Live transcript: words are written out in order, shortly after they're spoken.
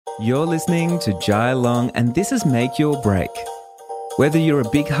You're listening to Jai Long, and this is Make Your Break. Whether you're a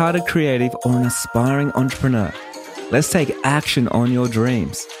big-hearted creative or an aspiring entrepreneur, let's take action on your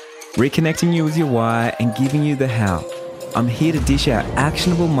dreams, reconnecting you with your why and giving you the how. I'm here to dish out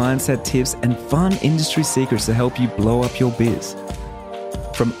actionable mindset tips and fun industry secrets to help you blow up your biz.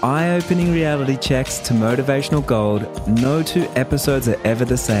 From eye-opening reality checks to motivational gold, no two episodes are ever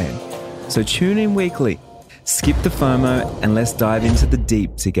the same. So tune in weekly, skip the FOMO, and let's dive into the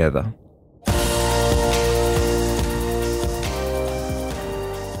deep together.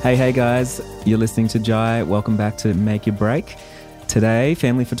 Hey guys, you're listening to Jai. Welcome back to Make Your Break. Today,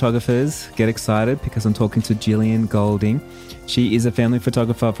 family photographers, get excited because I'm talking to Jillian Golding. She is a family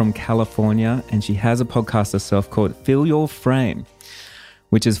photographer from California, and she has a podcast herself called Fill Your Frame,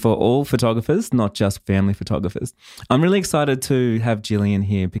 which is for all photographers, not just family photographers. I'm really excited to have Jillian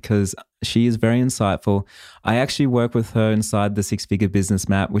here because she is very insightful. I actually work with her inside the Six Figure Business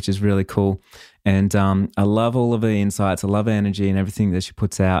Map, which is really cool. And I love all of her insights. I love her energy and everything that she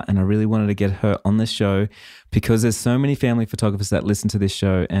puts out. And I really wanted to get her on the show because there's so many family photographers that listen to this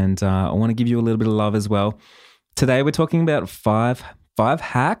show. And I want to give you a little bit of love as well. Today, we're talking about five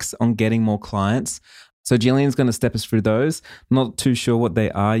hacks on getting more clients. So Jillian's going to step us through those. Not too sure what they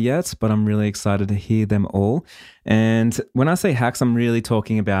are yet, but I'm really excited to hear them all. And when I say hacks, I'm really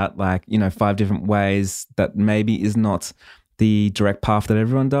talking about 5 different ways that maybe is not the direct path that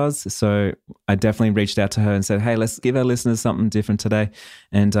everyone does. So I definitely reached out to her and said, hey, let's give our listeners something different today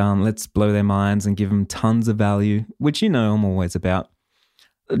and let's blow their minds and give them tons of value, which I'm always about.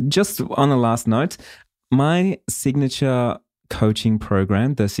 Just on the last note, my signature coaching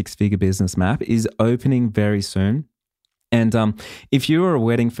program, the Six Figure Business Map, is opening very soon. And if you're a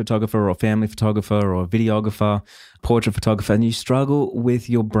wedding photographer or family photographer or videographer, portrait photographer, and you struggle with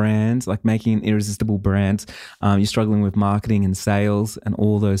your brand, like making an irresistible brand, you're struggling with marketing and sales and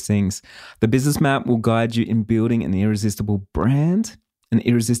all those things, the Business Map will guide you in building an irresistible brand, an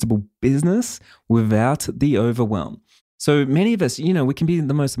irresistible business without the overwhelm. So many of us, we can be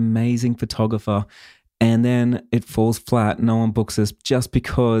the most amazing photographer, and then it falls flat. No one books us just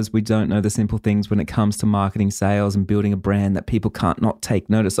because we don't know the simple things when it comes to marketing, sales, and building a brand that people can't not take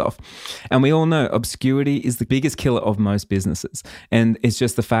notice of. And we all know obscurity is the biggest killer of most businesses. And it's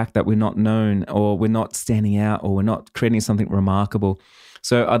just the fact that we're not known or we're not standing out or we're not creating something remarkable.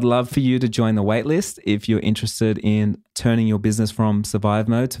 So I'd love for you to join the waitlist if you're interested in turning your business from survive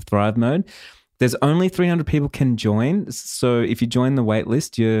mode to thrive mode. There's only 300 people can join. So if you join the wait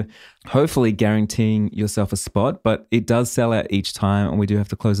list, you're hopefully guaranteeing yourself a spot, but it does sell out each time and we do have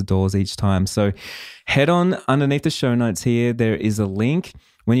to close the doors each time. So head on underneath the show notes here. There is a link.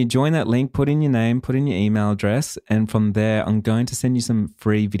 When you join that link, put in your name, put in your email address, and from there, I'm going to send you some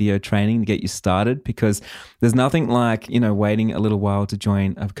free video training to get you started because there's nothing like, waiting a little while to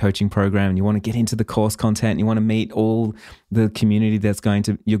join a coaching program and you want to get into the course content, you want to meet all the community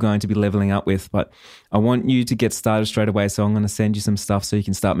you're going to be leveling up with. But I want you to get started straight away. So I'm going to send you some stuff so you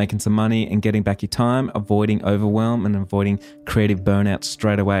can start making some money and getting back your time, avoiding overwhelm and avoiding creative burnout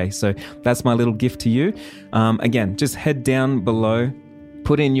straight away. So that's my little gift to you. Again, just head down below,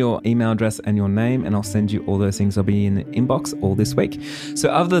 put in your email address and your name, and I'll send you all those things. I'll be in the inbox all this week.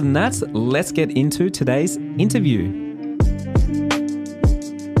 So other than that, let's get into today's interview.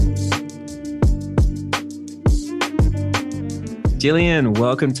 Jillian,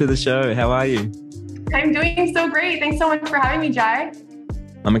 welcome to the show. How are you? I'm doing so great. Thanks so much for having me, Jai.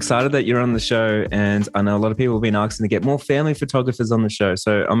 I'm excited that you're on the show, and I know a lot of people have been asking to get more family photographers on the show.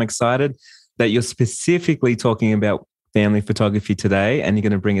 So I'm excited that you're specifically talking about family photography today, and you're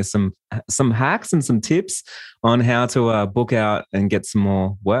going to bring us some hacks and some tips on how to book out and get some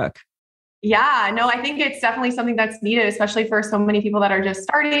more work. Yeah, no, I think it's definitely something that's needed, especially for so many people that are just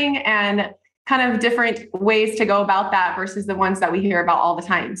starting and kind of different ways to go about that versus the ones that we hear about all the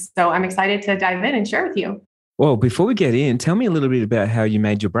time. So I'm excited to dive in and share with you. Well, before we get in, tell me a little bit about how you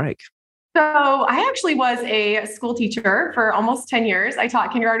made your break. So I actually was a school teacher for almost 10 years. I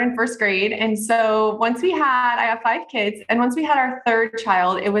taught kindergarten, first grade. And so I have 5 kids. And once we had our 3rd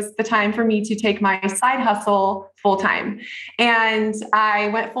child, it was the time for me to take my side hustle full time. And I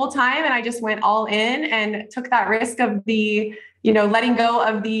went full time and I just went all in and took that risk of the, letting go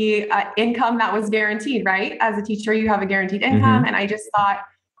of the income that was guaranteed, right? As a teacher, you have a guaranteed income. Mm-hmm. And I just thought,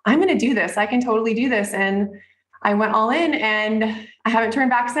 I'm going to do this. I can totally do this. And I went all in and I haven't turned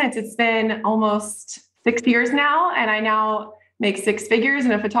back since. It's been almost 6 years now. And I now make 6 figures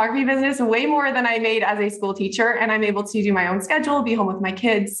in a photography business, way more than I made as a school teacher. And I'm able to do my own schedule, be home with my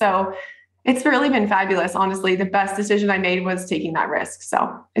kids. So it's really been fabulous. Honestly, the best decision I made was taking that risk.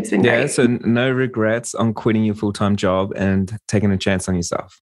 So it's been great. Yeah, so no regrets on quitting your full-time job and taking a chance on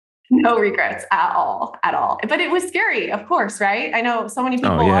yourself. No regrets at all, at all. But it was scary, of course, right? I know so many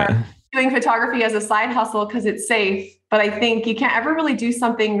people Oh, are yeah. doing photography as a side hustle because it's safe, but I think you can't ever really do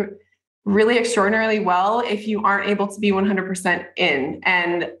something really extraordinarily well if you aren't able to be 100% in.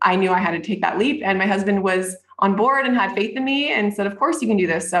 And I knew I had to take that leap, and my husband was on board and had faith in me and said, of course you can do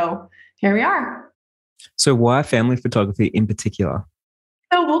this. So here we are. So why family photography in particular?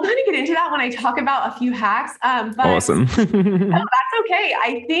 So we'll kind of get into that when I talk about a few hacks. But Awesome. that's okay.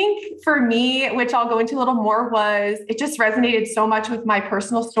 I think for me, which I'll go into a little more, was it just resonated so much with my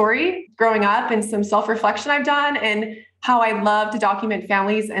personal story growing up and some self-reflection I've done and how I love to document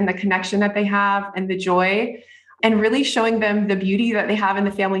families and the connection that they have and the joy and really showing them the beauty that they have in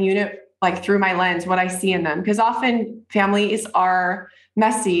the family unit, like through my lens, what I see in them. Because often families are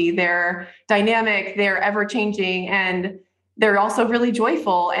messy, they're dynamic, they're ever changing, and they're also really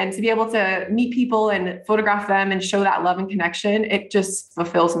joyful. And to be able to meet people and photograph them and show that love and connection, it just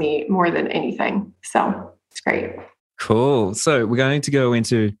fulfills me more than anything. So it's great. Cool. So we're going to go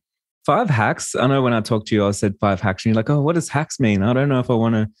into 5 hacks. I know when I talked to you, I said 5 hacks, and you're like, oh, what does hacks mean? I don't know if I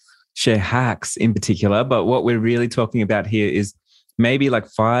want to share hacks in particular, but what we're really talking about here is maybe like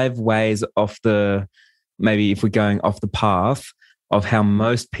 5 ways off the, maybe if we're going off the path of how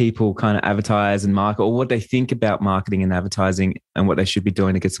most people kind of advertise and market, or what they think about marketing and advertising and what they should be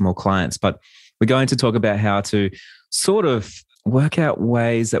doing to get some more clients. But we're going to talk about how to sort of work out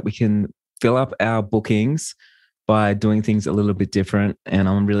ways that we can fill up our bookings by doing things a little bit different. And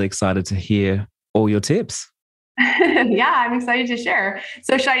I'm really excited to hear all your tips. Yeah, I'm excited to share.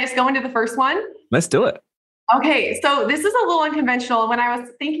 So should I just go into the first one? Let's do it. Okay, so this is a little unconventional. When I was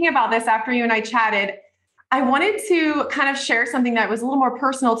thinking about this after you and I chatted, I wanted to kind of share something that was a little more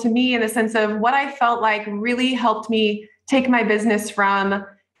personal to me in the sense of what I felt like really helped me take my business from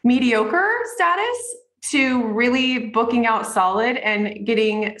mediocre status to really booking out solid and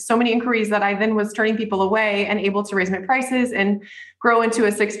getting so many inquiries that I then was turning people away and able to raise my prices and grow into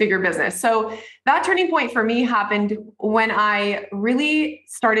a 6-figure business. So that turning point for me happened when I really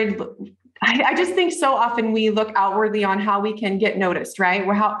started. I just think so often we look outwardly on how we can get noticed, right?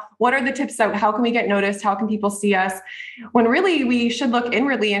 What are the tips out? How can we get noticed? How can people see us? When really we should look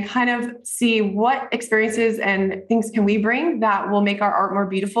inwardly and kind of see what experiences and things can we bring that will make our art more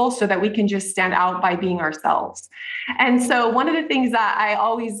beautiful so that we can just stand out by being ourselves. And so one of the things that I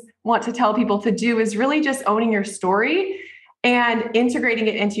always want to tell people to do is really just owning your story and integrating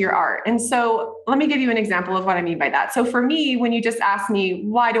it into your art. And so let me give you an example of what I mean by that. So for me, when you just asked me,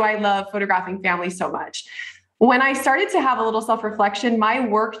 why do I love photographing families so much? When I started to have a little self-reflection, my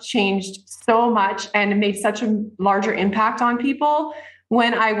work changed so much and made such a larger impact on people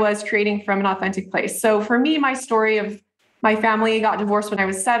when I was creating from an authentic place. So for me, my story of my family got divorced when I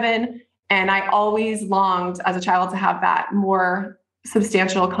was 7, and I always longed as a child to have that more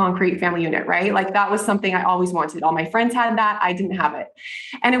substantial concrete family unit, right? Like that was something I always wanted. All my friends had that. I didn't have it.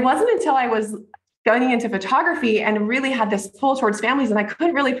 And it wasn't until I was going into photography and really had this pull towards families and I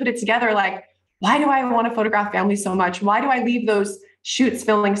couldn't really put it together. Like, why do I want to photograph families so much? Why do I leave those shoots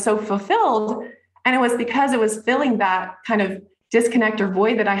feeling so fulfilled? And it was because it was filling that kind of disconnect or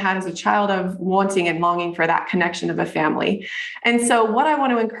void that I had as a child of wanting and longing for that connection of a family. And so what I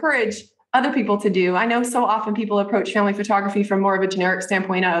want to encourage other people to do. I know so often people approach family photography from more of a generic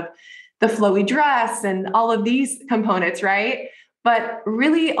standpoint of the flowy dress and all of these components, right? But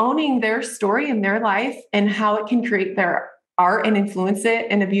really owning their story and their life and how it can create their art and influence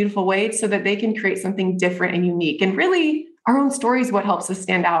it in a beautiful way so that they can create something different and unique. And really our own story is what helps us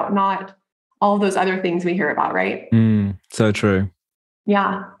stand out, not all those other things we hear about, right? So true.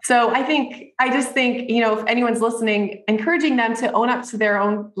 Yeah. So I just think, if anyone's listening, encouraging them to own up to their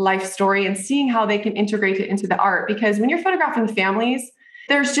own life story and seeing how they can integrate it into the art. Because when you're photographing families,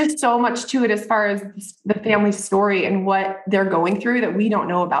 there's just so much to it as far as the family story and what they're going through that we don't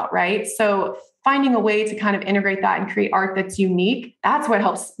know about, right? So finding a way to kind of integrate that and create art that's unique, that's what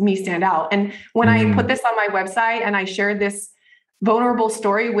helps me stand out. And when I put this on my website and I shared this vulnerable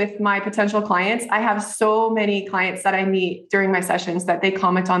story with my potential clients, I have so many clients that I meet during my sessions that they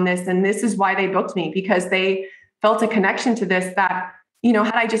comment on this. And this is why they booked me, because they felt a connection to this that,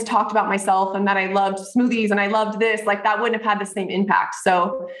 had I just talked about myself and that I loved smoothies and I loved this, like that wouldn't have had the same impact.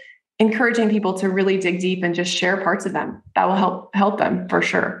 So encouraging people to really dig deep and just share parts of them that will help them for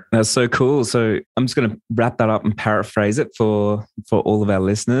sure. That's so cool. So I'm just going to wrap that up and paraphrase it for all of our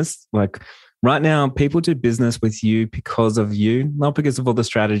listeners. Like, right now, people do business with you because of you, not because of all the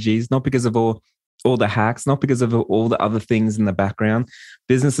strategies, not because of all all the hacks, not because of all the other things in the background.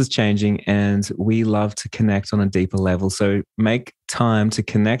 Business is changing and we love to connect on a deeper level. So make time to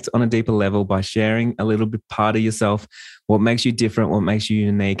connect on a deeper level by sharing a little bit part of yourself, what makes you different, what makes you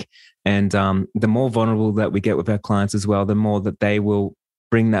unique. And the more vulnerable that we get with our clients as well, the more that they will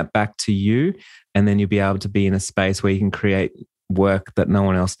bring that back to you. And then you'll be able to be in a space where you can create work that no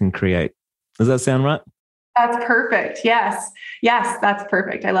one else can create. Does that sound right? That's perfect. Yes. Yes, that's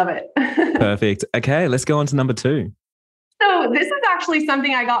perfect. I love it. Perfect. Okay, let's go on to number 2. So this is actually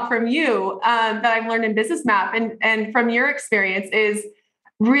something I got from you that I've learned in Business Map and from your experience is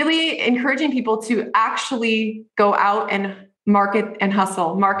really encouraging people to actually go out and market and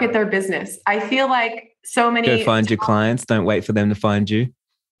hustle, market their business. I feel like so many— Go find your clients. Don't wait for them to find you.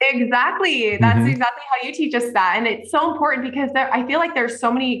 Exactly. That's exactly how you teach us that. And it's so important because I feel like there's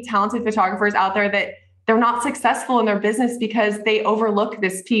so many talented photographers out there that they're not successful in their business because they overlook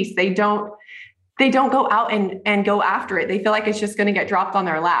this piece. They don't go out and go after it. They feel like it's just going to get dropped on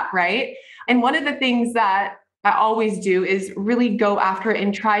their lap, right? And one of the things that I always do is really go after it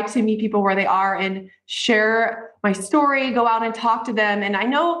and try to meet people where they are and share my story, go out and talk to them. And I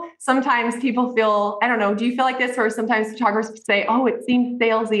know sometimes people feel, I don't know, do you feel like this? Or sometimes photographers say, oh, it seems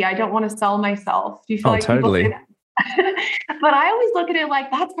salesy. I don't want to sell myself. Do you feel like totally. people say that? But I always look at it like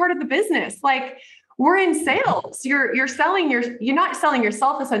that's part of the business. Like, we're in sales. You're not selling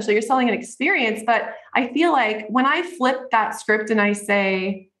yourself, essentially, you're selling an experience. But I feel like when I flip that script and I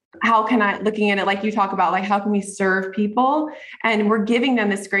say, how can I, looking at it like you talk about, like, how can we serve people? And we're giving them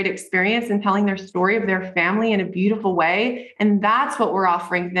this great experience and telling their story of their family in a beautiful way. And that's what we're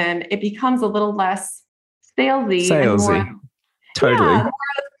offering them. It becomes a little less salesy. And more, totally. Yeah,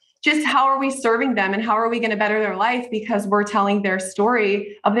 just how are we serving them and how are we going to better their life because we're telling their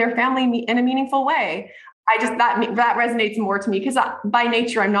story of their family in a meaningful way. That resonates more to me because by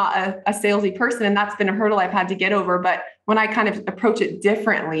nature, I'm not a salesy person. And that's been a hurdle I've had to get over. But when I kind of approach it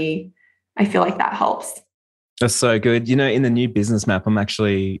differently, I feel like that helps. That's so good. You know, in the new Business Map, I'm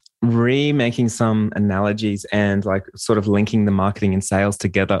actually remaking some analogies and like sort of linking the marketing and sales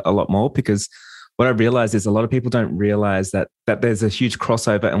together a lot more because what I realized is a lot of people don't realize that there's a huge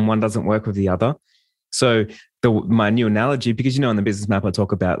crossover and one doesn't work with the other. So my new analogy, because you know, on the Business Map, I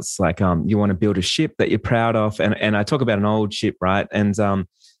talk about it's like you want to build a ship that you're proud of, and I talk about an old ship, right? And so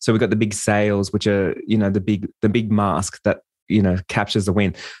we've got the big sails, which are the big mast that captures the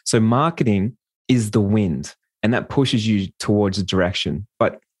wind. So marketing is the wind, and that pushes you towards a direction.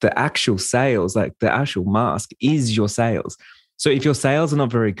 But the actual sails, like the actual mast, is your sails. So if your sales are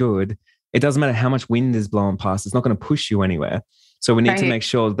not very good, it doesn't matter how much wind is blowing past, it's not going to push you anywhere. So we need to make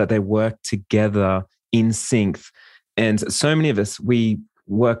sure that they work together in sync. And so many of us, we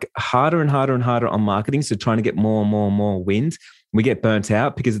work harder and harder and harder on marketing. So trying to get more and more and more wind, we get burnt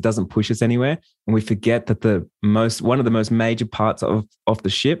out because it doesn't push us anywhere. And we forget that one of the most major parts of the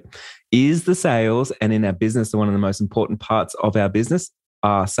ship is the sales. And in our business, one of the most important parts of our business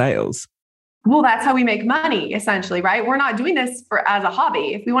are sales. Well, that's how we make money, essentially, right? We're not doing this as a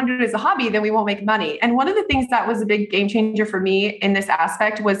hobby. If we want to do it as a hobby, then we won't make money. And one of the things that was a big game changer for me in this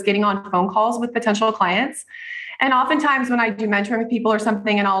aspect was getting on phone calls with potential clients. And oftentimes when I do mentoring with people or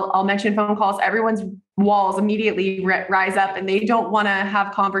something, and I'll mention phone calls, everyone's walls immediately rise up and they don't want to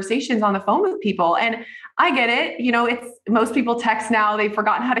have conversations on the phone with people. And I get it. It's most people text now. They've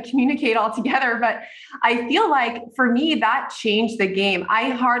forgotten how to communicate altogether. But I feel like for me, that changed the game.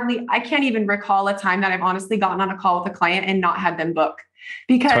 I can't even recall a time that I've honestly gotten on a call with a client and not had them book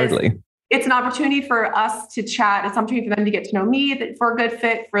because it's an opportunity for us to chat. It's an opportunity for them to get to know me, for a good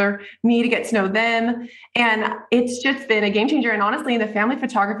fit, for me to get to know them. And it's just been a game changer. And honestly, in the family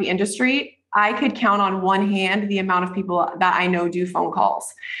photography industry, I could count on one hand the amount of people that I know do phone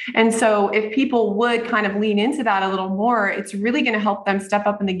calls. And so if people would kind of lean into that a little more, it's really going to help them step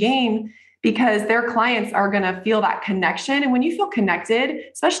up in the game because their clients are going to feel that connection. And when you feel connected,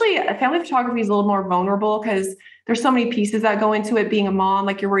 especially family photography is a little more vulnerable because there's so many pieces that go into it. Being a mom,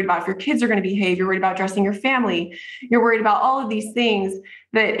 like you're worried about if your kids are going to behave, you're worried about dressing your family, you're worried about all of these things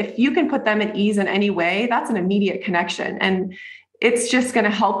that if you can put them at ease in any way, that's an immediate connection. And it's just going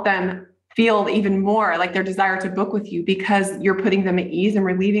to help them feel even more like their desire to book with you because you're putting them at ease and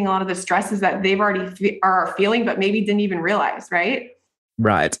relieving a lot of the stresses that they've already are feeling, but maybe didn't even realize, right?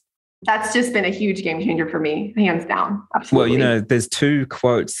 Right. That's just been a huge game changer for me, hands down. Absolutely. Well, there's two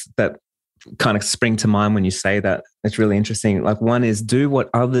quotes that kind of spring to mind when you say that. It's really interesting. Like one is do what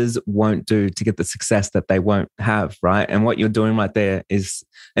others won't do to get the success that they won't have, right? And what you're doing right there is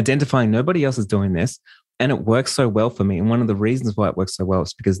identifying nobody else is doing this. And it works so well for me. And one of the reasons why it works so well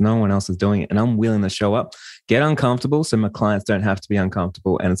is because no one else is doing it. And I'm willing to show up, get uncomfortable so my clients don't have to be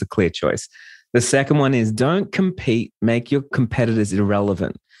uncomfortable. And it's a clear choice. The second one is don't compete, make your competitors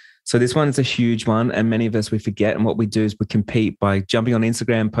irrelevant. So this one is a huge one, and many of us, we forget, and what we do is we compete by jumping on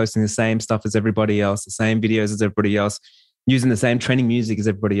Instagram, posting the same stuff as everybody else, the same videos as everybody else, using the same trending music as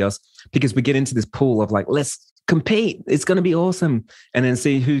everybody else, because we get into this pool of like, let's compete. It's going to be awesome. And then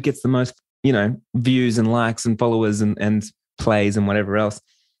see who gets the most, views and likes and followers and plays and whatever else.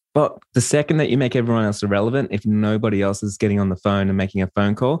 But the second that you make everyone else irrelevant, if nobody else is getting on the phone and making a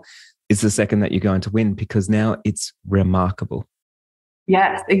phone call, is the second that you're going to win, because now it's remarkable.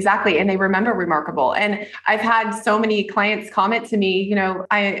 Yes, exactly. And they remember remarkable. And I've had so many clients comment to me,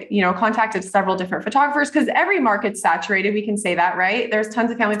 I contacted several different photographers because every market's saturated. We can say that, right? There's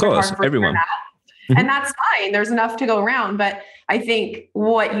tons of family photographers. Everyone. Mm-hmm. And that's fine. There's enough to go around. But I think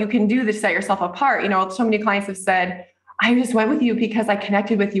what you can do to set yourself apart, so many clients have said, I just went with you because I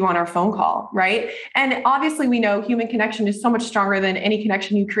connected with you on our phone call, right? And obviously we know human connection is so much stronger than any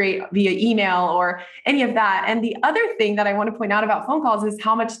connection you create via email or any of that. And the other thing that I want to point out about phone calls is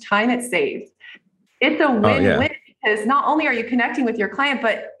how much time it saves. It's a win-win because not only are you connecting with your client,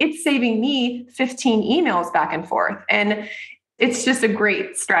 but it's saving me 15 emails back and forth. And it's just a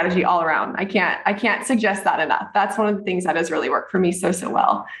great strategy all around. I can't suggest that enough. That's one of the things that has really worked for me so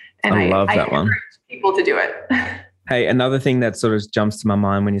well. And I love that one. Encourage people to do it. Hey, another thing that sort of jumps to my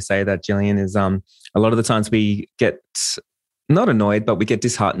mind when you say that, Jillian, is a lot of the times we get not annoyed, but we get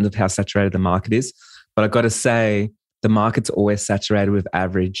disheartened of how saturated the market is. But I've got to say, the market's always saturated with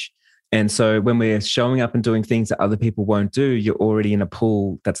average. And so when we're showing up and doing things that other people won't do, you're already in a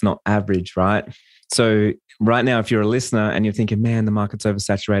pool that's not average, right? So right now, if you're a listener and you're thinking, man, the market's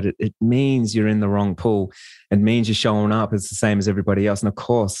oversaturated, it means you're in the wrong pool. It means you're showing up as the same as everybody else. And of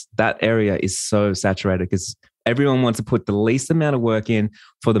course, that area is so saturated because everyone wants to put the least amount of work in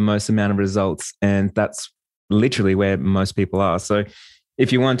for the most amount of results. And that's literally where most people are. So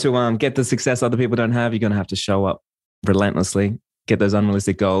if you want to get the success other people don't have, you're going to have to show up relentlessly, get those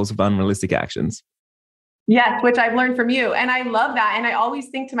unrealistic goals with unrealistic actions. Yes, which I've learned from you. And I love that. And I always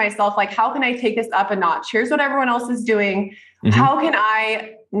think to myself, like, how can I take this up a notch? Here's what everyone else is doing. Mm-hmm. How can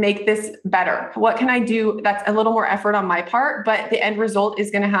I make this better? What can I do that's a little more effort on my part, but the end result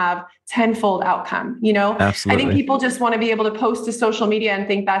is going to have tenfold outcome, Absolutely. I think people just want to be able to post to social media and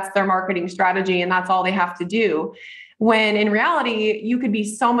think that's their marketing strategy and that's all they have to do. When in reality, you could be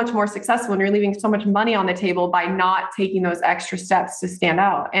so much more successful and you're leaving so much money on the table by not taking those extra steps to stand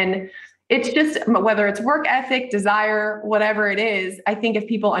out. And it's just, whether it's work ethic, desire, whatever it is, I think if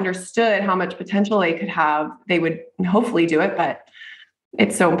people understood how much potential they could have, they would hopefully do it. But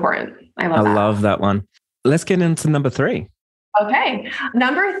it's so important. I love that one. Let's get into number 3. Okay.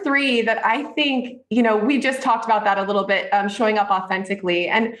 Number 3 that I think, we just talked about that a little bit, showing up authentically.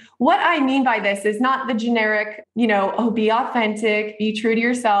 And what I mean by this is not the generic, be authentic, be true to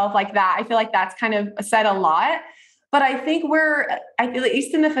yourself like that. I feel like that's kind of said a lot. But I think at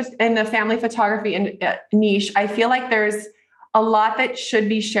least in the family photography niche, I feel like there's a lot that should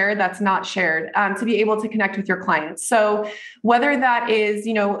be shared that's not shared to be able to connect with your clients. So whether that is,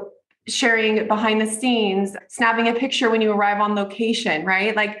 sharing behind the scenes, snapping a picture when you arrive on location,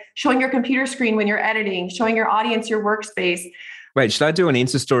 right? Like showing your computer screen when you're editing, showing your audience your workspace. Wait, should I do an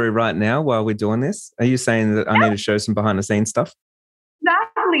Insta story right now while we're doing this? Are you saying that I need to show some behind the scenes stuff?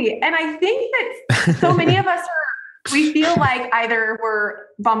 Exactly. And I think that so many of us we feel like either we're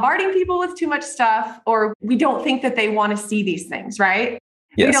bombarding people with too much stuff or we don't think that they want to see these things, right?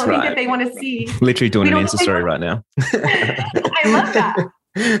 Yes, we don't think that they want to see. Literally doing an Insta story right now. I love that.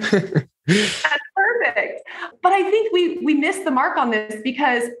 That's perfect. But I think we miss the mark on this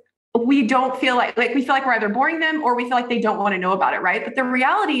because we don't feel like we feel like we're either boring them or we feel like they don't want to know about it, right? But the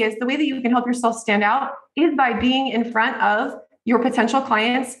reality is the way that you can help yourself stand out is by being in front of your potential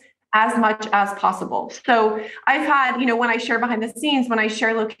clients as much as possible. So I've had, when I share behind the scenes, when I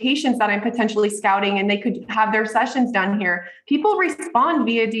share locations that I'm potentially scouting and they could have their sessions done here, people respond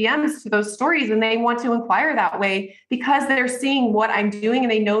via DMs to those stories and they want to inquire that way because they're seeing what I'm doing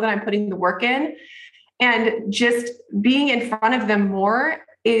and they know that I'm putting the work in. And just being in front of them more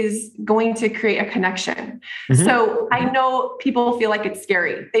is going to create a connection. Mm-hmm. So I know people feel like it's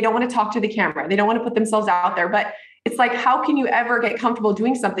scary. They don't want to talk to the camera. They don't want to put themselves out there, but it's like, how can you ever get comfortable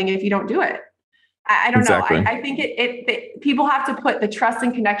doing something if you don't do it? I don't know. I think people have to put the trust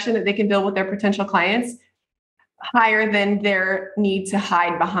and connection that they can build with their potential clients higher than their need to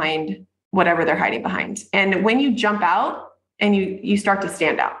hide behind whatever they're hiding behind. And when you jump out and you start to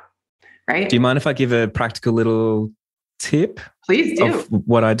stand out, right? Do you mind if I give a practical little tip? Please do. Of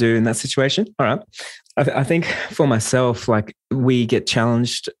what I do in that situation? All right. I think for myself, like we get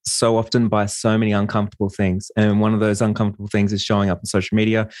challenged so often by so many uncomfortable things. And one of those uncomfortable things is showing up on social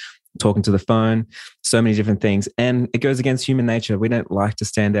media talking to the phone, so many different things. And it goes against human nature. We don't like to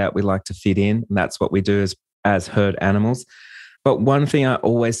stand out. We like to fit in. And that's what we do as herd animals. But one thing I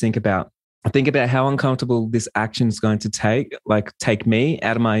always think about how uncomfortable this action is going to take me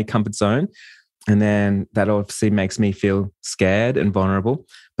out of my comfort zone. And then that obviously makes me feel scared and vulnerable.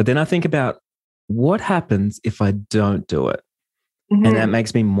 But then I think about what happens if I don't do it? Mm-hmm. And that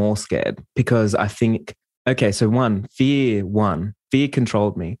makes me more scared because I think, okay, so fear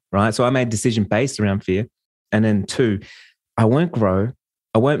controlled me, right? So I made a decision based around fear. And then 2, I won't grow.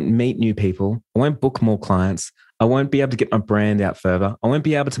 I won't meet new people. I won't book more clients. I won't be able to get my brand out further. I won't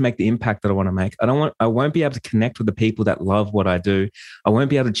be able to make the impact that I want to make. I won't be able to connect with the people that love what I do. I won't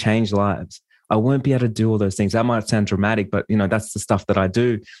be able to change lives. I won't be able to do all those things. That might sound dramatic, but that's the stuff that I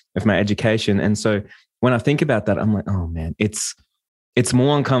do with my education. And so when I think about that, I'm like, oh man, it's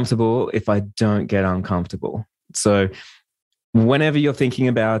more uncomfortable if I don't get uncomfortable. So whenever you're thinking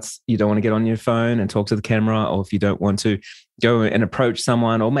about you don't want to get on your phone and talk to the camera, or if you don't want to go and approach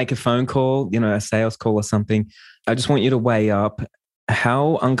someone or make a phone call, a sales call or something, I just want you to weigh up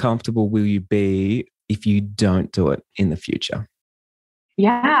how uncomfortable will you be if you don't do it in the future?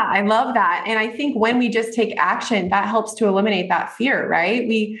 Yeah, I love that. And I think when we just take action, that helps to eliminate that fear, right?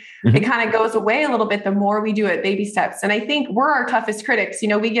 It kind of goes away a little bit the more we do it, baby steps. And I think we're our toughest critics.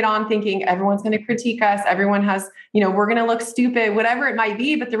 We get on thinking everyone's going to critique us. Everyone has, we're going to look stupid, whatever it might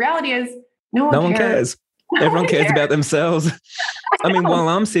be. But the reality is no one cares. Everyone cares about themselves. I mean, while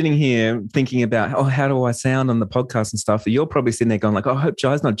I'm sitting here thinking about, how do I sound on the podcast and stuff, you're probably sitting there going like, I hope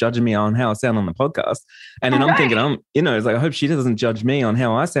Jai's not judging me on how I sound on the podcast. And then I'm thinking, it's like, I hope she doesn't judge me on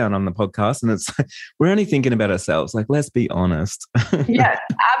how I sound on the podcast. And it's like, we're only thinking about ourselves. Like, let's be honest. Yes,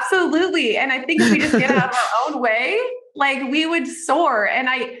 absolutely. And I think if we just get out of our own way, like we would soar. And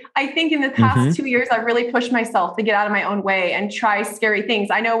I think in the past 2 years, I've really pushed myself to get out of my own way and try scary things.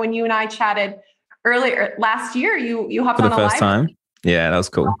 I know when you and I chatted earlier last year, you hopped on a live. For the first time. Yeah, that was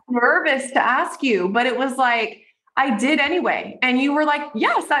cool. I was nervous to ask you, but it was like, I did anyway. And you were like,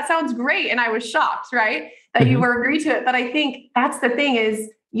 yes, that sounds great. And I was shocked, right? That you were agreed to it. But I think that's the thing is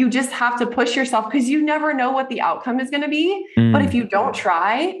you just have to push yourself because you never know what the outcome is going to be. But if you don't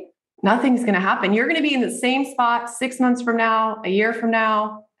try, nothing's going to happen. You're going to be in the same spot 6 months from now, a year from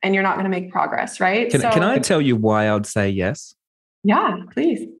now, and you're not going to make progress, right? Can I tell you why I would say yes? Yeah,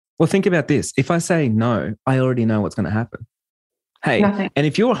 please. Well, think about this. If I say no, I already know what's going to happen. Hey, nothing. And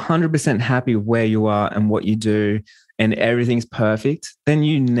if you're 100% happy where you are and what you do and everything's perfect, then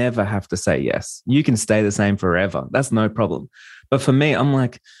you never have to say yes. You can stay the same forever. That's no problem. But for me, I'm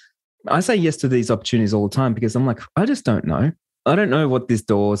like, I say yes to these opportunities all the time because I'm like, I just don't know. I don't know what this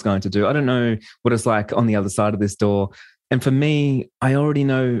door is going to do. I don't know what it's like on the other side of this door. And for me, I already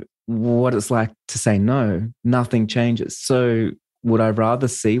know what it's like to say no. Nothing changes. So would I rather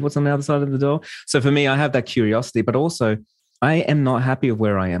see what's on the other side of the door? So for me, I have that curiosity, but also I am not happy with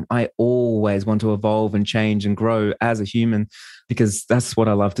where I am. I always want to evolve and change and grow as a human because that's what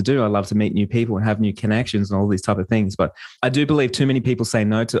I love to do. I love to meet new people and have new connections and all these type of things. But I do believe too many people say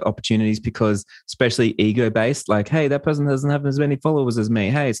no to opportunities because especially ego-based, like, hey, that person doesn't have as many followers as me.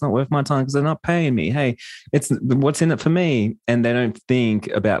 Hey, it's not worth my time because they're not paying me. Hey, it's what's in it for me? And they don't think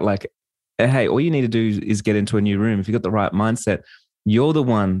about like, hey, all you need to do is get into a new room. If you've got the right mindset, you're the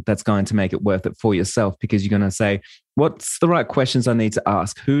one that's going to make it worth it for yourself because you're going to say, what's the right questions I need to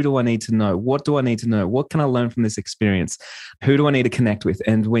ask? Who do I need to know? What do I need to know? What can I learn from this experience? Who do I need to connect with?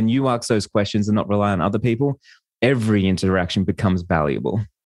 And when you ask those questions and not rely on other people, every interaction becomes valuable.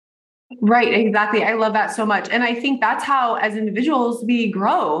 Right. Exactly. I love that so much. And I think that's how, as individuals, we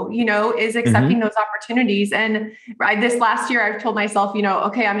grow, is accepting those opportunities. And this last year, I've told myself,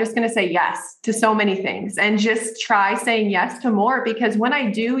 okay, I'm just going to say yes to so many things and just try saying yes to more, because when I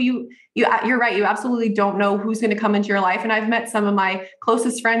do, you're right. You absolutely don't know who's going to come into your life. And I've met some of my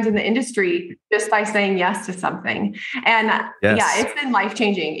closest friends in the industry just by saying yes to something. And yeah, it's been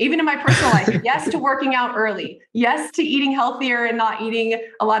life-changing, even in my personal life. Yes to working out early. Yes to eating healthier and not eating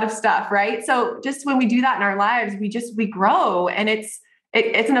a lot of stuff. Right. So just when we do that in our lives, we grow, and it's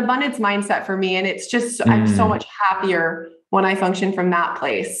an abundance mindset for me. And it's just, I'm so much happier when I function from that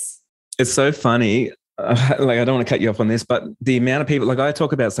place. It's so funny. Like, I don't want to cut you off on this, but the amount of people, like I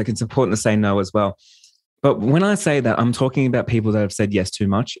talk about, it's like, it's important to say no as well. But when I say that, I'm talking about people that have said yes too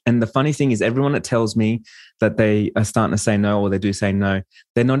much. And the funny thing is, everyone that tells me that they are starting to say no, or they do say no,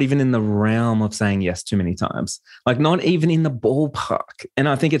 they're not even in the realm of saying yes too many times, like not even in the ballpark. And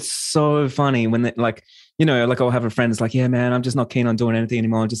I think it's so funny when they, like, like I'll have a friend that's like, yeah, man, I'm just not keen on doing anything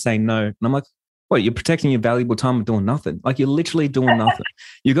anymore. I'm just saying no. And I'm like, what, you're protecting your valuable time of doing nothing. Like you're literally doing nothing.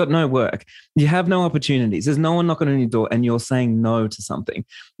 You got no work. You have no opportunities. There's no one knocking on your door and you're saying no to something.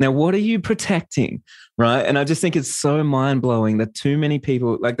 Now, what are you protecting? Right. And I just think it's so mind blowing that too many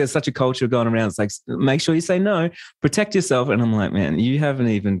people, like there's such a culture going around. It's like, make sure you say no, protect yourself. And I'm like, man, you haven't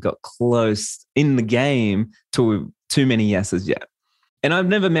even got close in the game to too many yeses yet. And I've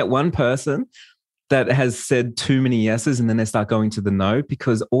never met one person that has said too many yeses and then they start going to the no,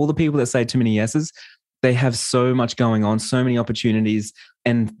 because all the people that say too many yeses, they have so much going on, so many opportunities,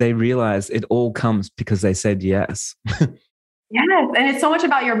 and they realize it all comes because they said yes. Yes. And it's so much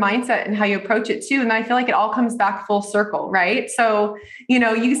about your mindset and how you approach it too. And I feel like it all comes back full circle, right? So,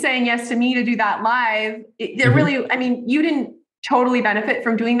 you saying yes to me to do that live, really, I mean, you didn't totally benefit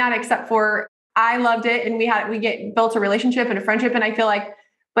from doing that, except for I loved it. And we built a relationship and a friendship. And I feel like,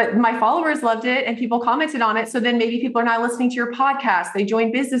 but my followers loved it and people commented on it. So then maybe people are not listening to your podcast. They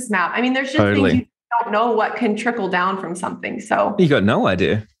join Business Map. I mean, there's just things you don't know what can trickle down from something. So you got no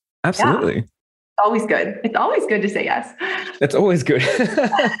idea. Absolutely. Yeah. Always good. It's always good to say yes. It's always good.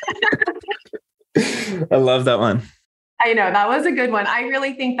 I love that one. I know that was a good one. I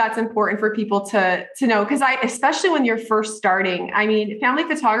really think that's important for people to know, because especially when you're first starting, I mean, family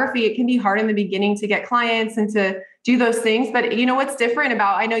photography, it can be hard in the beginning to get clients and to do those things. But what's different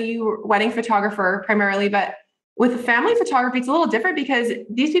about, I know you wedding photographer primarily, but with family photography, it's a little different because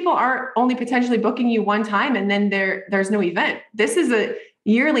these people aren't only potentially booking you one time and then there's no event. This is a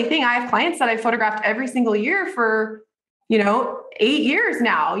yearly thing. I have clients that I've photographed every single year for, 8 years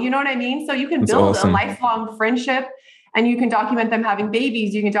now. You know what I mean? So you can build a lifelong friendship and you can document them having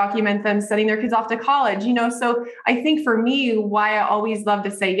babies. You can document them sending their kids off to college, So I think for me, why I always love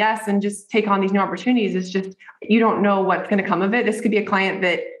to say yes and just take on these new opportunities is just, you don't know what's going to come of it. This could be a client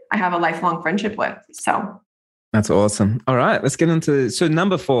that I have a lifelong friendship with. So that's awesome. All right, let's get into, so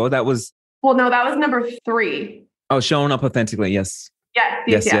number 4, that was. Well, no, that was number 3. Oh, showing up authentically. Yes.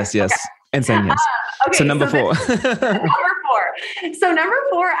 Yes. Okay. And saying yes. Okay. So number 4. Number 4. So number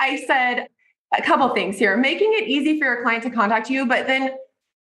 4, I said a couple things here, making it easy for your client to contact you, but then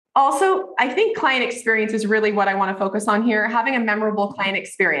also, I think client experience is really what I want to focus on here, having a memorable client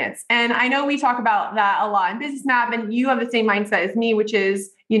experience. And I know we talk about that a lot in Business Map, and you have the same mindset as me, which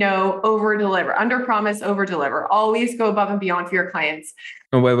is, over deliver, under promise, over deliver, always go above and beyond for your clients.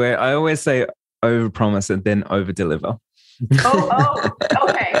 Oh, wait. I always say over promise and then over deliver. Oh,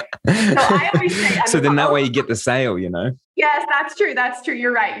 okay. So I always say, so then that way you get the sale, Yes, that's true. That's true.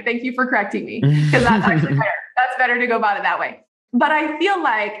 You're right. Thank you for correcting me, because that's actually better. That's better to go about it that way. But I feel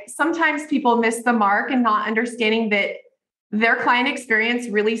like sometimes people miss the mark and not understanding that their client experience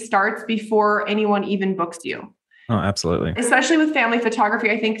really starts before anyone even books you. Oh, absolutely. Especially with family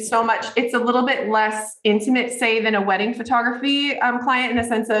photography, I think so much, it's a little bit less intimate, say, than a wedding photography client, in the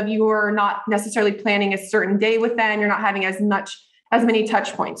sense of you are not necessarily planning a certain day with them. You're not having as many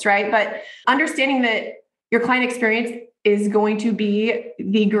touch points, right? But understanding that your client experience is going to be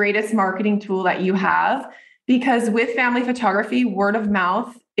the greatest marketing tool that you have, because with family photography, word of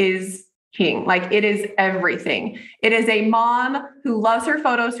mouth is king. Like, it is everything. It is a mom who loves her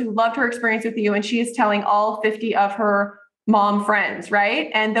photos, who loved her experience with you, and she is telling all 50 of her mom friends, right?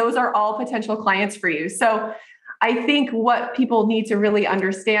 And those are all potential clients for you. So I think what people need to really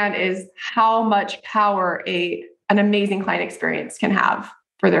understand is how much power an amazing client experience can have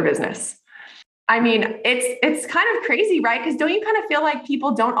for their business. I mean, it's kind of crazy, right? Because don't you kind of feel like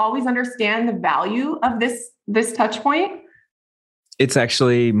people don't always understand the value of this touch point? It's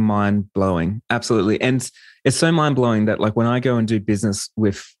actually mind-blowing. Absolutely. And it's so mind-blowing that, like, when I go and do business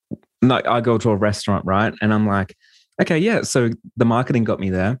I go to a restaurant, right? And I'm like, okay, yeah. So the marketing got me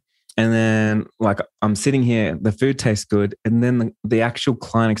there. And then, like, I'm sitting here, the food tastes good. And then the actual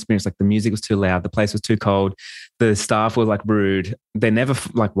client experience, like, the music was too loud, the place was too cold, the staff were, like, rude. They never,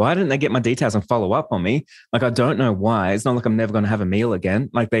 like, why didn't they get my details and follow up on me? Like, I don't know why. It's not like I'm never going to have a meal again.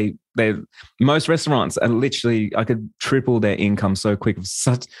 Like, most restaurants are literally, I could triple their income so quick with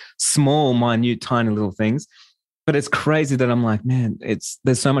such small, minute, tiny little things. But it's crazy that I'm like, man,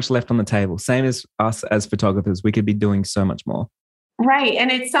 there's so much left on the table. Same as us as photographers, we could be doing so much more. Right. And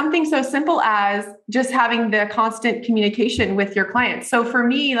it's something so simple as just having the constant communication with your clients. So for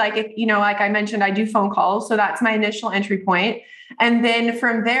me, like, like I mentioned, I do phone calls. So that's my initial entry point. And then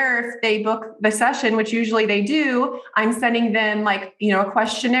from there, if they book the session, which usually they do, I'm sending them a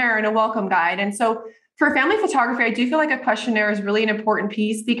questionnaire and a welcome guide. And so for family photography, I do feel like a questionnaire is really an important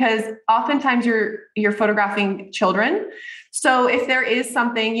piece, because oftentimes you're photographing children. So if there is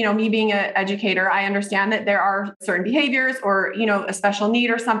something, me being an educator, I understand that there are certain behaviors or, a special need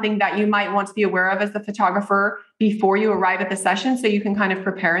or something that you might want to be aware of as the photographer before you arrive at the session, so you can kind of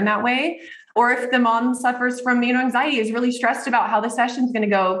prepare in that way. Or if the mom suffers from, anxiety, is really stressed about how the session's going to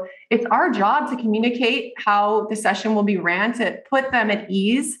go, it's our job to communicate how the session will be ran, to put them at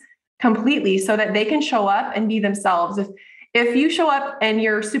ease completely so that they can show up and be themselves. If you show up and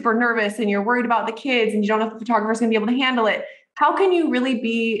you're super nervous and you're worried about the kids and you don't know if the photographer is going to be able to handle it, how can you really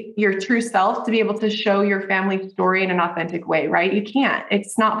be your true self to be able to show your family story in an authentic way, right? You can't.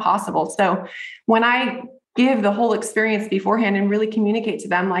 It's not possible. So when I give the whole experience beforehand and really communicate to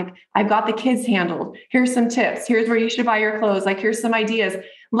them, like, I've got the kids handled. Here's some tips. Here's where you should buy your clothes. Like, here's some ideas.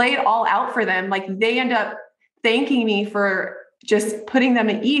 Lay it all out for them. Like, they end up thanking me for just putting them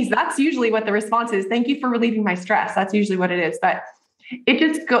at ease. That's usually what the response is. Thank you for relieving my stress. That's usually what it is. But it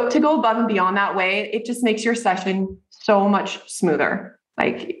just to go above and beyond that way, it just makes your session so much smoother,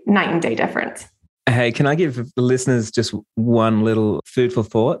 like night and day difference. Hey, can I give the listeners just one little food for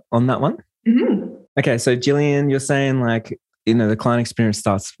thought on that one? Mm-hmm. Okay. So Jillian, you're saying like, the client experience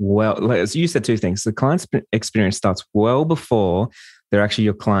starts well, like you said two things. The client experience starts well before they're actually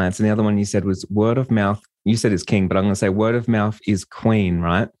your clients. And the other one you said was word of mouth. You said is king, but I'm going to say word of mouth is queen,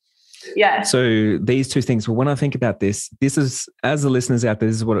 right? Yeah. So these two things, well, when I think about this is, as the listeners out there,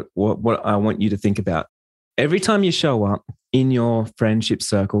 this is what I want you to think about. Every time you show up in your friendship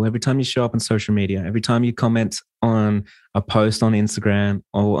circle, every time you show up on social media, every time you comment on a post on Instagram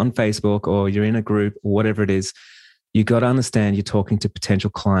or on Facebook, or you're in a group or whatever it is, you got to understand you're talking to potential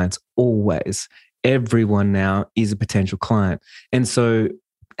clients always. Everyone now is a potential client. And so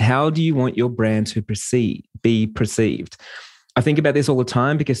how do you want your brand to be perceived? I think about this all the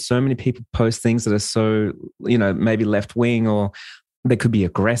time because so many people post things that are so, maybe left wing, or they could be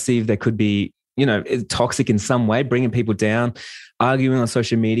aggressive. They could be, toxic in some way, bringing people down, arguing on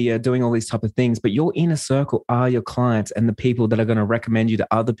social media, doing all these type of things. But your inner circle are your clients and the people that are going to recommend you to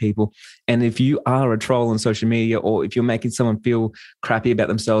other people. And if you are a troll on social media, or if you're making someone feel crappy about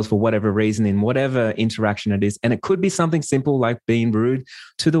themselves for whatever reason, in whatever interaction it is, and it could be something simple like being rude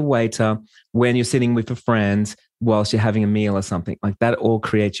to the waiter when you're sitting with a friend whilst you're having a meal or something, like that all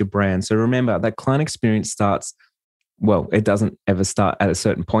creates your brand. So remember, that client experience starts, well, it doesn't ever start at a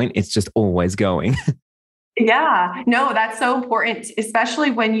certain point. It's just always going. Yeah, no, that's so important,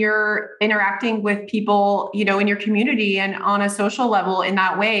 especially when you're interacting with people, in your community and on a social level in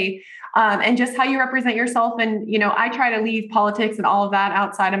that way. And just how you represent yourself. And, I try to leave politics and all of that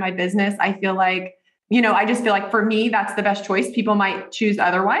outside of my business. I feel like, I just feel like for me, that's the best choice. People might choose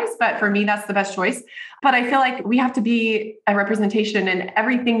otherwise, but for me, that's the best choice. But I feel like we have to be a representation, and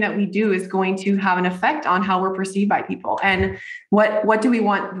everything that we do is going to have an effect on how we're perceived by people. And what do we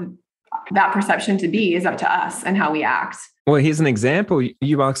want that perception to be is up to us and how we act. Well, here's an example.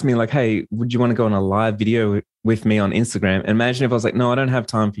 You asked me like, hey, would you want to go on a live video with me on Instagram? Imagine if I was like, no, I don't have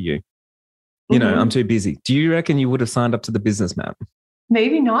time for you. I'm too busy. Do you reckon you would have signed up to the business map?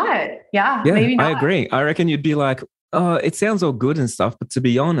 Maybe not. Yeah, maybe not. I agree. I reckon you'd be like, oh, it sounds all good and stuff, but to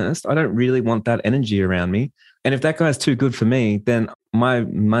be honest, I don't really want that energy around me. And if that guy's too good for me, then my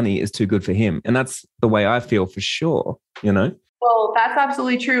money is too good for him. And that's the way I feel for sure, Well, that's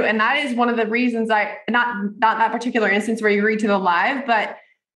absolutely true. And that is one of the reasons not that particular instance where you agreed to the live, but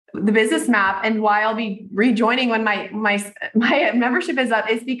the business map, and why I'll be rejoining when my membership is up,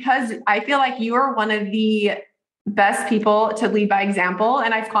 is because I feel like you are one of the best people to lead by example.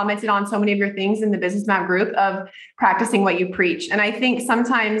 And I've commented on so many of your things in the business map group of practicing what you preach. And I think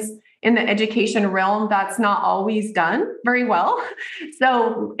sometimes in the education realm, that's not always done very well.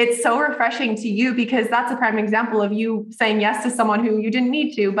 So it's so refreshing to you, because that's a prime example of you saying yes to someone who you didn't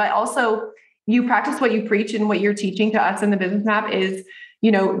need to, but also you practice what you preach. And what you're teaching to us in the business map is,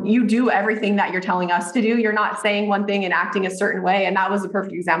 you do everything that you're telling us to do. You're not saying one thing and acting a certain way. And that was a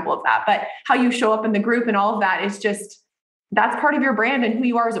perfect example of that. But how you show up in the group and all of that is just, that's part of your brand and who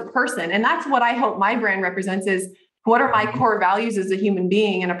you are as a person. And that's what I hope my brand represents, is what are my core values as a human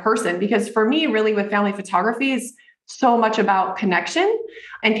being and a person? Because for me, really, with family photography is so much about connection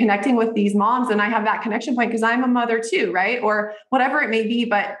and connecting with these moms. And I have that connection point because I'm a mother too, right? Or whatever it may be.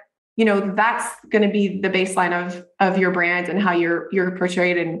 But that's going to be the baseline of your brand, and how you're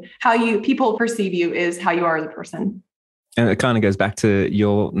portrayed, and how people perceive you is how you are as a person. And it kind of goes back to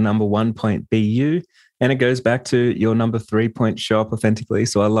your number 1 point, be you. And it goes back to your number 3 point, show up authentically.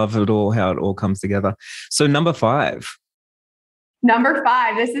 So I love it all, how it all comes together. So number 5. Number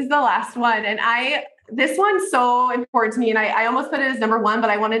 5, this is the last one. And this one's so important to me. And I almost put it as number 1,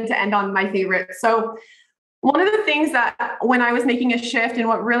 but I wanted to end on my favorite. So one of the things that when I was making a shift, and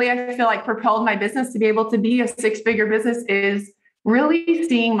what really I feel like propelled my business to be able to be a 6-figure business, is really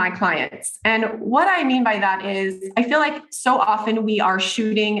seeing my clients. And what I mean by that is, I feel like so often we are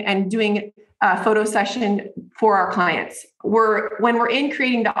shooting and doing a photo session for our clients. When we're in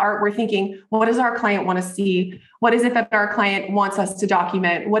creating the art, we're thinking, what does our client want to see? What is it that our client wants us to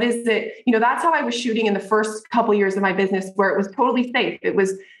document? What is it? That's how I was shooting in the first couple of years of my business, where it was totally safe. It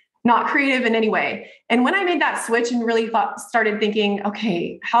was not creative in any way. And when I made that switch and really started thinking,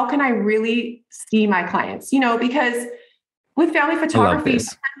 okay, how can I really see my clients? Because with family photography,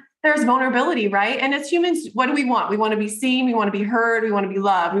 there's vulnerability, right? And as humans, what do we want? We want to be seen. We want to be heard. We want to be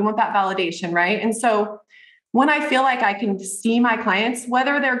loved. We want that validation, right? And so when I feel like I can see my clients,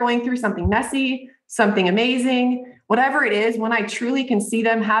 whether they're going through something messy, something amazing, whatever it is, when I truly can see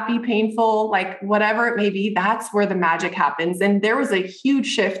them happy, painful, like whatever it may be, that's where the magic happens. And there was a huge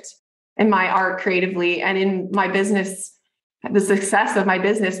shift in my art creatively and in my business, the success of my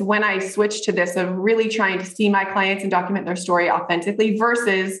business, when I switched to this of really trying to see my clients and document their story authentically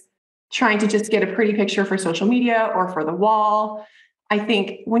versus trying to just get a pretty picture for social media or for the wall. I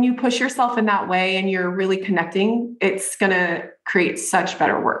think when you push yourself in that way and you're really connecting, it's going to create such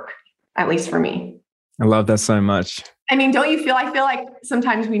better work, at least for me. I love that so much. I mean, don't you feel, I feel like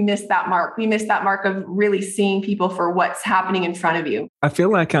sometimes we miss that mark. We miss that mark of really seeing people for what's happening in front of you. I feel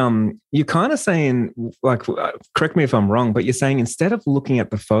like you're kind of saying, like, correct me if I'm wrong, but you're saying instead of looking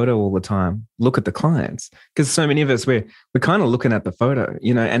at the photo all the time, look at the clients. Because so many of us, we're kind of looking at the photo,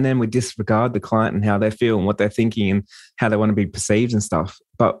 and then we disregard the client and how they feel and what they're thinking and how they want to be perceived and stuff.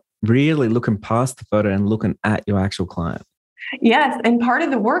 But really looking past the photo and looking at your actual client. Yes. And part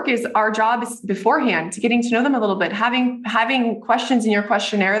of the work is our job is beforehand to getting to know them a little bit, having questions in your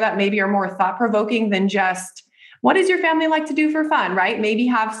questionnaire that maybe are more thought-provoking than just, what does your family like to do for fun, right? Maybe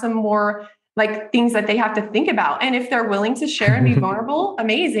have some more like things that they have to think about. And if they're willing to share and be vulnerable,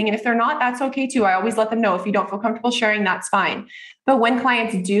 amazing. And if they're not, that's okay too. I always let them know if you don't feel comfortable sharing, that's fine. But when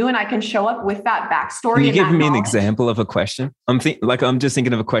clients do, and I can show up with that backstory. Can you give me an example of a question? I'm just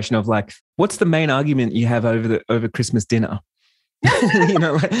thinking of a question of like, what's the main argument you have over Christmas dinner? I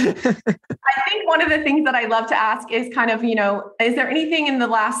think one of the things that I love to ask is kind of, is there anything in the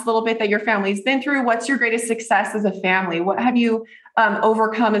last little bit that your family's been through? What's your greatest success as a family? What have you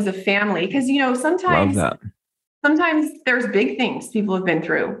overcome as a family? Because, sometimes there's big things people have been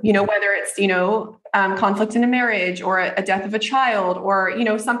through, whether it's, conflict in a marriage or a death of a child or,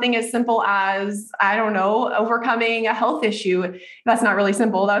 something as simple as, I don't know, overcoming a health issue. That's not really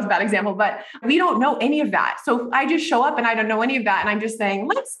simple. That was a bad example, but we don't know any of that. So I just show up and I don't know any of that. And I'm just saying,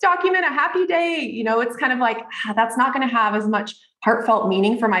 let's document a happy day. It's kind of like, that's not going to have as much heartfelt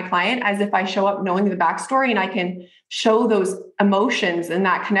meaning for my client as if I show up knowing the backstory and I can show those emotions and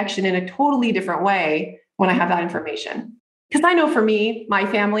that connection in a totally different way when I have that information. Because I know for me, my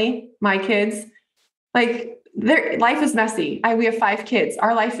family, my kids, like their life is messy. We have 5 kids.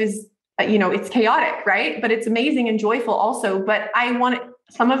 Our life is, it's chaotic, right? But it's amazing and joyful also. But I want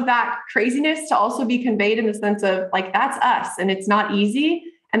some of that craziness to also be conveyed in the sense of like, that's us and it's not easy.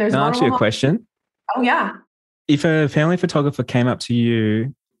 And there's actually a question. Oh yeah. If a family photographer came up to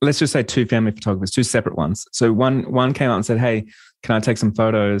you, let's just say 2 family photographers, 2 separate ones. So one came out and said, hey, can I take some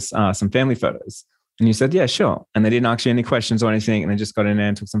photos, some family photos? And you said, yeah, sure. And they didn't ask you any questions or anything. And they just got in there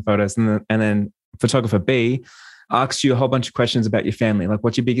and took some photos. And then photographer B asked you a whole bunch of questions about your family. Like,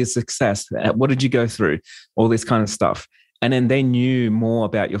 what's your biggest success? What did you go through? All this kind of stuff. And then they knew more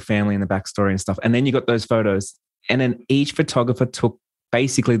about your family and the backstory and stuff. And then you got those photos. And then each photographer took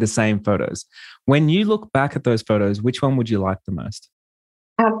basically the same photos. When you look back at those photos, which one would you like the most?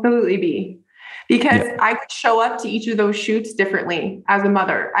 Absolutely B. Because I would show up to each of those shoots differently as a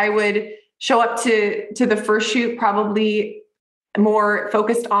mother. I would show up to the first shoot probably more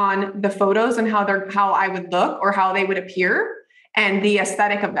focused on the photos and how I would look or how they would appear and the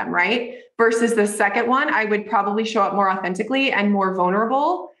aesthetic of them, right? Versus the second one, I would probably show up more authentically and more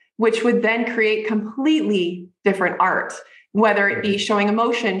vulnerable, which would then create completely different art, whether it be showing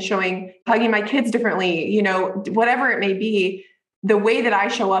emotion, hugging my kids differently, whatever it may be. The way that I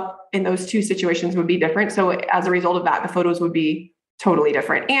show up in those 2 situations would be different. So as a result of that, the photos would be totally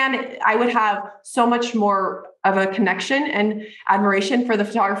different. And I would have so much more of a connection and admiration for the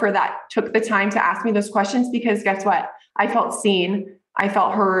photographer that took the time to ask me those questions, because guess what? I felt seen, I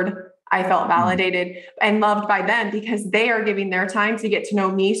felt heard, I felt validated and loved by them because they are giving their time to get to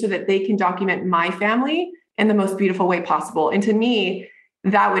know me so that they can document my family in the most beautiful way possible. And to me,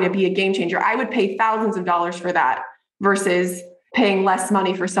 that would be a game changer. I would pay thousands of dollars for that versus paying less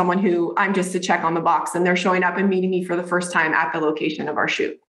money for someone who I'm just to check on the box and they're showing up and meeting me for the first time at the location of our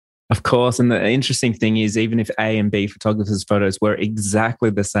shoot. Of course. And the interesting thing is, even if A and B photographers' photos were exactly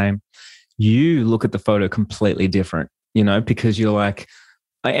the same, you look at the photo completely different, because you're like,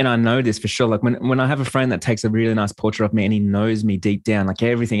 And I know this for sure. Like when I have a friend that takes a really nice portrait of me and he knows me deep down, like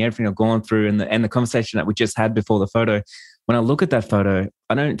everything I've gone through and the conversation that we just had before the photo, when I look at that photo,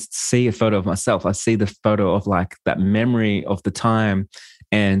 I don't see a photo of myself. I see the photo of like that memory of the time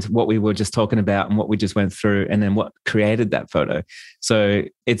and what we were just talking about and what we just went through and then what created that photo. So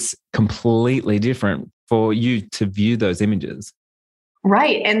it's completely different for you to view those images.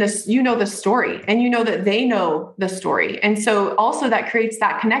 Right. And this, you know, the story and you know that they know the story. And so also that creates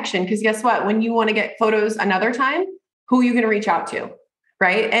that connection. Because guess what? When you want to get photos another time, who are you going to reach out to?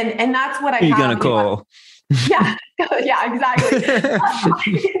 Right. And that's what I Who are you going to call? Yeah. Yeah, exactly.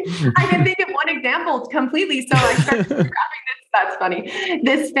 I can think of one example completely. So I started grabbing this. That's funny.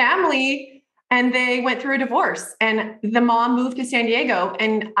 This family, and they went through a divorce, and the mom moved to San Diego,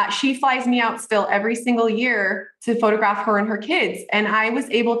 and she flies me out still every single year to photograph her and her kids. And I was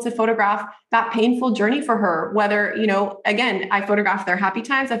able to photograph that painful journey for her. Whether, you know, again, I photographed their happy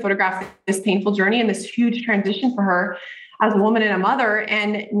times, I photographed this painful journey and this huge transition for her as a woman and a mother.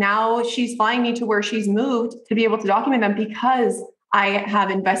 And now she's flying me to where she's moved to be able to document them because I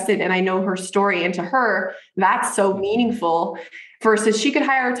have invested and I know her story. And to her, that's so meaningful versus she could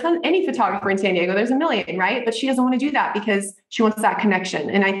hire any photographer in San Diego. There's a million, right? But she doesn't want to do that because she wants that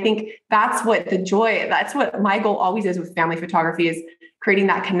connection. And I think that's what that's what my goal always is with family photography, is creating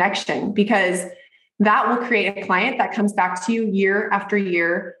that connection, because that will create a client that comes back to you year after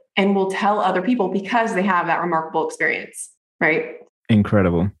year and will tell other people because they have that remarkable experience, right?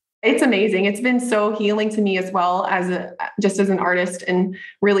 Incredible. It's amazing. It's been so healing to me as well just as an artist, and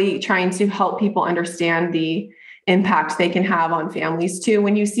really trying to help people understand the impact they can have on families too.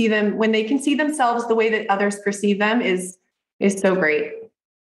 When you see them, when they can see themselves the way that others perceive them is so great.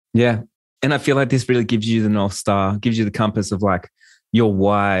 Yeah. And I feel like this really gives you the North Star, gives you the compass of like your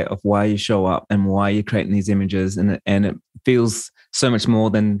why, of why you show up and why you're creating these images. And it feels so much more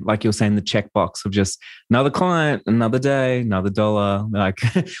than, like you're saying, the checkbox of just another client, another day, another dollar. Like,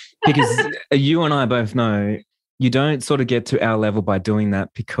 because you and I both know you don't sort of get to our level by doing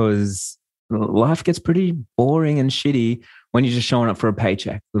that, because life gets pretty boring and shitty when you're just showing up for a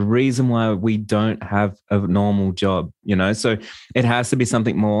paycheck. The reason why we don't have a normal job, you know, so it has to be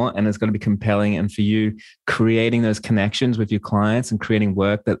something more, and it's got to be compelling. And for you, creating those connections with your clients and creating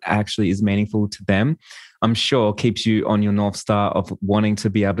work that actually is meaningful to them, I'm sure keeps you on your North Star of wanting to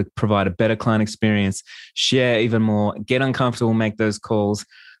be able to provide a better client experience, share even more, get uncomfortable, make those calls,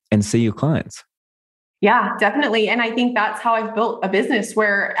 and see your clients. Yeah, definitely. And I think that's how I've built a business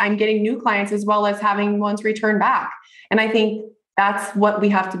where I'm getting new clients as well as having ones return back. And I think that's what we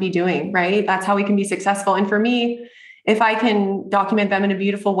have to be doing, right? That's how we can be successful. And for me, if I can document them in a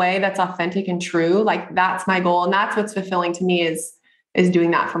beautiful way that's authentic and true, like that's my goal. And that's what's fulfilling to me is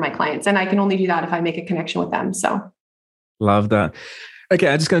doing that for my clients. And I can only do that if I make a connection with them. So love that. Okay,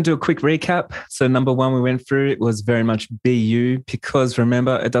 I'm just going to do a quick recap. So number one we went through, it was very much be you, because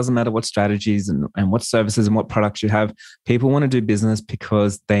remember, it doesn't matter what strategies and what services and what products you have. People want to do business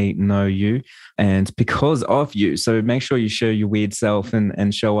because they know you and because of you. So make sure you show your weird self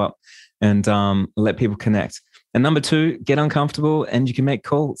and show up and let people connect. And number two, get uncomfortable and you can make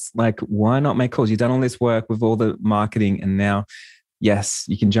calls. Like, why not make calls? You've done all this work with all the marketing and now, yes,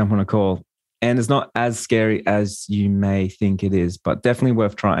 you can jump on a call. And it's not as scary as you may think it is, but definitely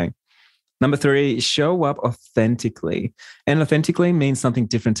worth trying. Number three, show up authentically. And authentically means something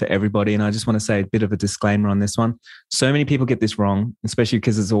different to everybody. And I just want to say a bit of a disclaimer on this one. So many people get this wrong, especially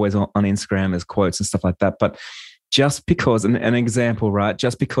because it's always on Instagram as quotes and stuff like that. But just because, an example, right?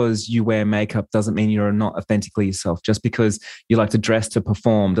 Just because you wear makeup doesn't mean you're not authentically yourself. Just because you like to dress to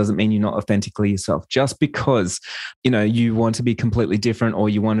perform doesn't mean you're not authentically yourself. Just because, you want to be completely different, or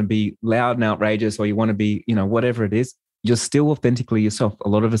you want to be loud and outrageous, or you want to be, whatever it is, you're still authentically yourself. A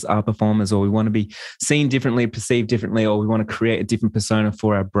lot of us are performers, or we want to be seen differently, perceived differently, or we want to create a different persona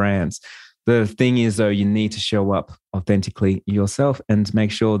for our brands. The thing is, though, you need to show up authentically yourself and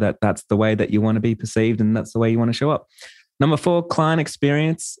make sure that that's the way that you want to be perceived and that's the way you want to show up. Number four, client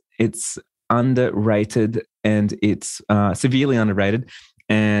experience. It's underrated and it's severely underrated.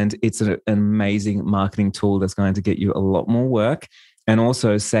 And it's an amazing marketing tool that's going to get you a lot more work and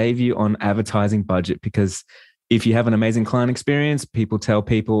also save you on advertising budget, because if you have an amazing client experience, people tell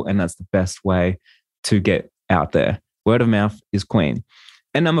people, and that's the best way to get out there. Word of mouth is queen.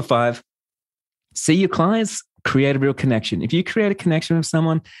 And number five, see your clients, create a real connection. If you create a connection with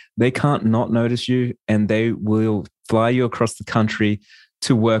someone, they can't not notice you, and they will fly you across the country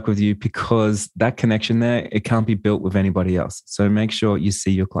to work with you, because that connection there, it can't be built with anybody else. So make sure you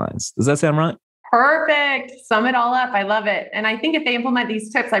see your clients. Does that sound right? Perfect. Sum it all up. I love it. And I think if they implement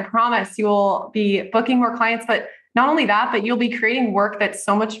these tips, I promise you will be booking more clients, but not only that, but you'll be creating work that's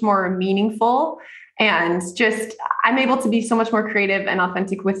so much more meaningful. And just, I'm able to be so much more creative and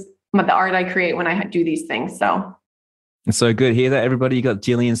authentic with the art I create when I do these things. So it's so good. Hear that, everybody? You got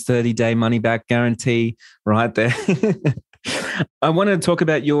Jillian's 30-day money back guarantee right there. I want to talk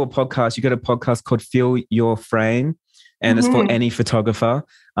about your podcast. You got a podcast called Feel Your Frame, and it's for any photographer.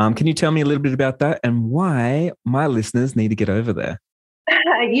 Can you tell me a little bit about that and why my listeners need to get over there?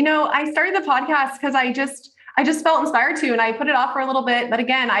 I started the podcast because I just felt inspired to, and I put it off for a little bit. But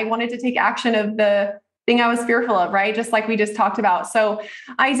again, I wanted to take action of the thing I was fearful of, right? Just like we just talked about. So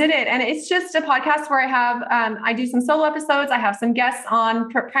I did it. And it's just a podcast where I do some solo episodes. I have some guests on,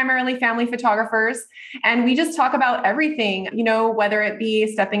 primarily family photographers. And we just talk about everything, whether it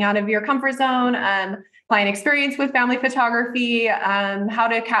be stepping out of your comfort zone, client experience with family photography, how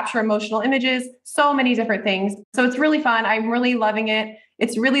to capture emotional images, so many different things. So it's really fun. I'm really loving it.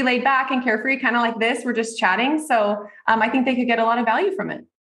 It's really laid back and carefree, kind of like this. We're just chatting. So I think they could get a lot of value from it.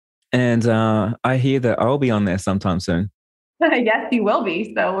 And I hear that I'll be on there sometime soon. Yes, you will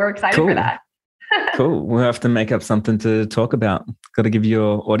be. So we're excited for that. Cool. We'll have to make up something to talk about. Got to give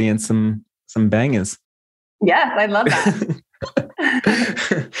your audience some bangers. Yes, I love that.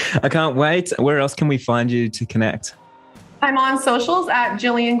 I can't wait. Where else can we find you to connect? I'm on socials at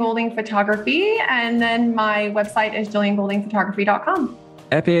Jillian Golding Photography. And then my website is jilliangoldingphotography.com.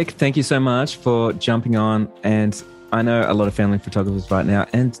 Epic. Thank you so much for jumping on. And I know a lot of family photographers right now,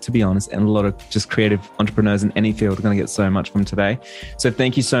 and to be honest, and a lot of just creative entrepreneurs in any field are going to get so much from today. So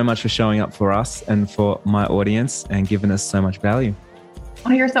thank you so much for showing up for us and for my audience and giving us so much value.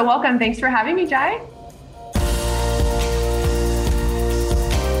 Oh, you're so welcome. Thanks for having me, Jai.